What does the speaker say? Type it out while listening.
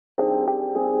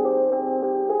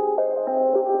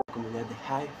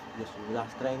Hi, yo soy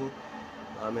Last Training,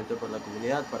 nuevamente por la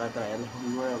comunidad para traerles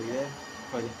un nuevo video.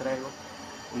 Hoy les traigo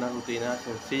una rutina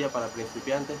sencilla para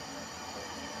principiantes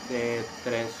de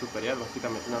tren superior,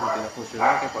 básicamente una rutina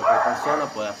funcional que cualquier persona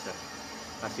puede hacer.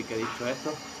 Así que dicho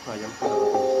esto, vayamos con la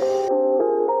rutina.